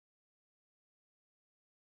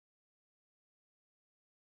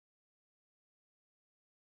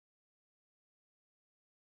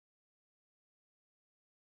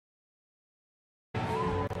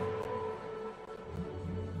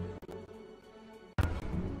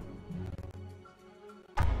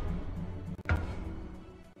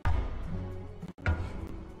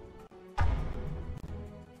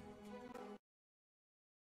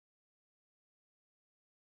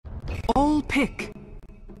pick.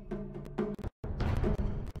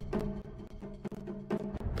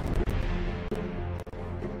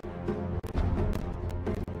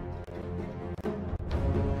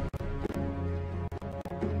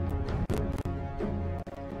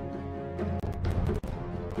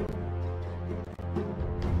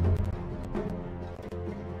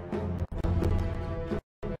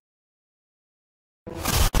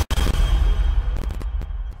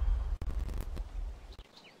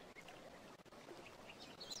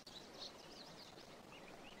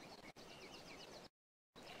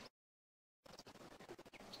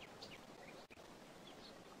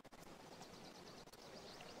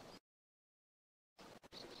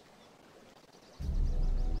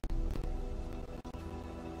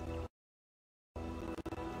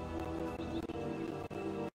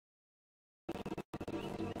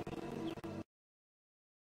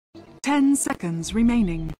 Ten seconds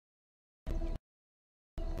remaining.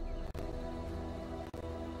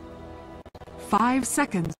 5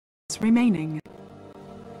 seconds remaining.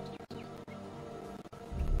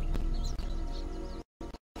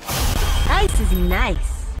 Ice is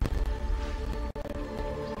nice.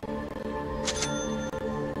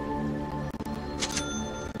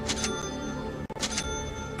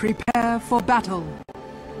 Prepare for battle.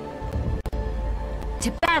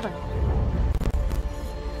 To battle.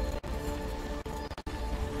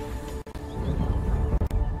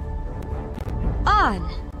 On.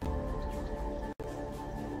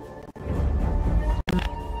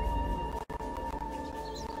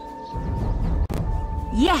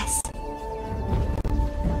 Yes.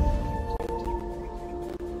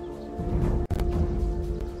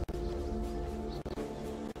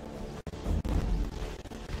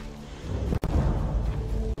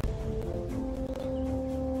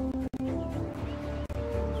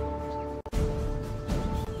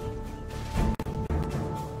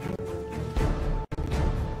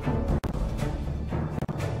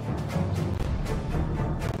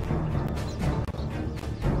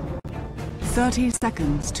 Thirty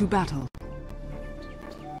seconds to battle.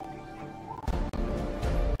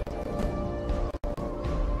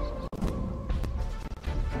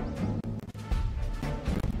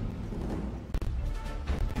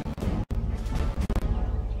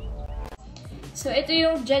 So, ito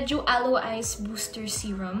yung Jeju Aloe Ice Booster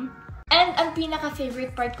Serum. And ang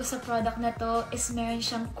pinaka-favorite part ko sa product na to is meron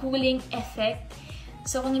siyang cooling effect.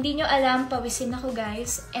 So, kung hindi nyo alam, pawisin ako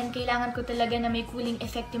guys. And kailangan ko talaga na may cooling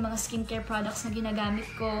effect yung mga skincare products na ginagamit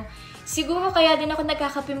ko. Siguro kaya din ako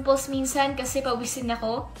nagkaka-pimples minsan kasi pawisin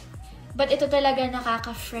ako. But ito talaga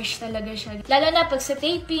nakaka-fresh talaga siya. Lalo na pag sa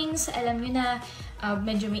tapings, alam nyo na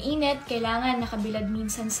medyo may init. Kailangan nakabilad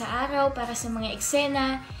minsan sa araw para sa mga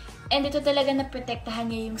eksena. And ito talaga naprotektahan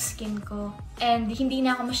niya yung skin ko. And hindi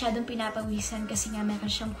na ako masyadong pinapawisan kasi nga meron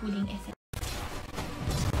siyang cooling effect.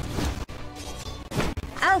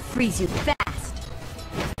 I'll freeze you fast.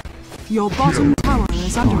 Your bottom tower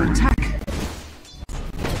is under attack.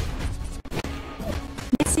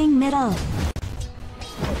 Missing middle.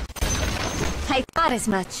 I thought as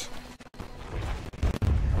much.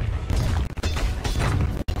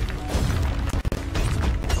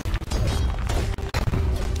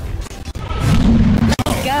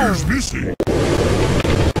 Go. Missing.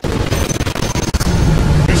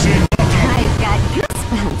 I've got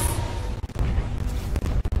goosebumps.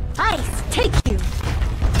 Ice, take you.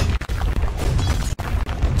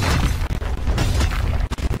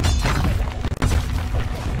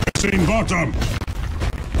 Missing bottom.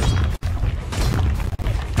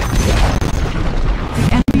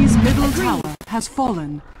 The enemy's middle tower has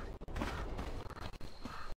fallen.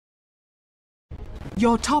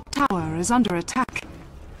 Your top tower is under attack.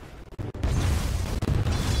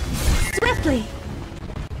 Swiftly.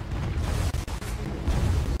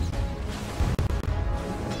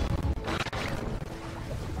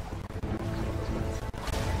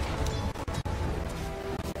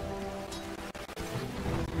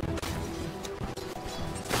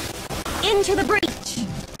 Into the breach.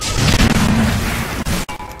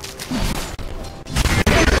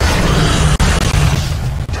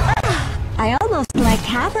 I almost like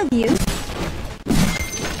half of you.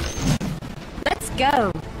 Let's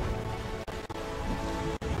go.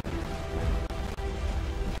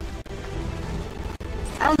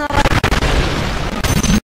 Oh no.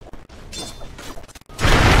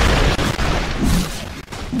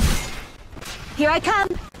 Here I come.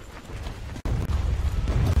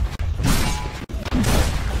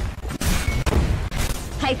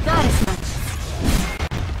 I thought as much.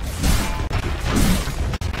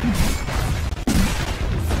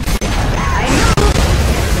 I know.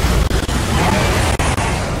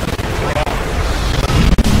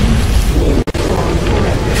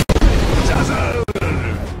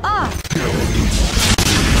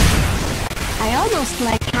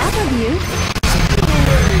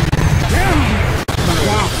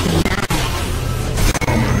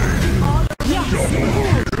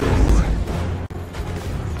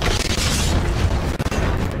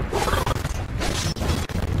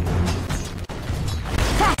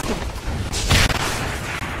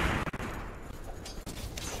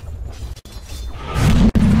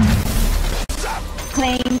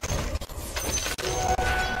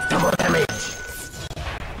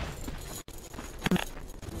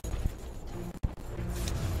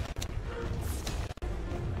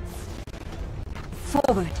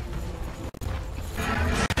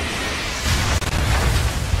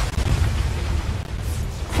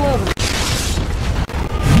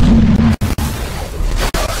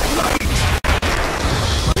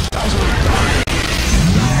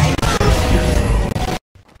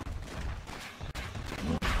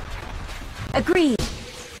 Agreed.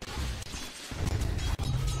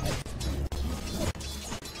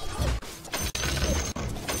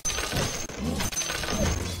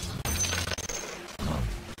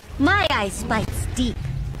 My eye spikes deep.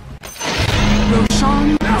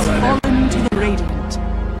 Roshan has fallen to the Radiant.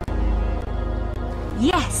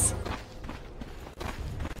 Yes.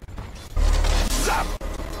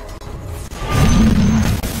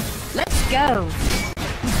 Let's go.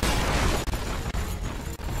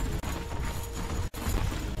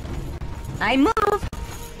 I move.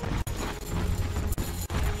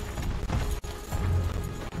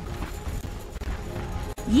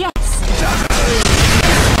 Yes.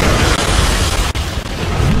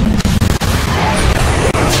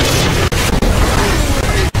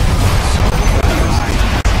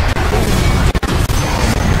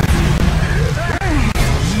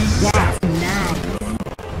 That's nice.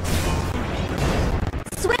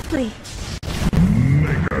 Swiftly.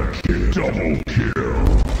 Double kill.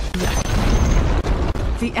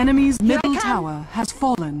 The enemy's Here I middle come. tower has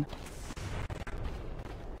fallen.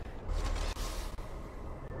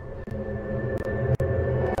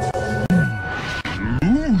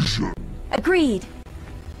 Illusion. Agreed.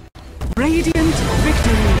 Radiant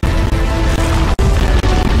victory.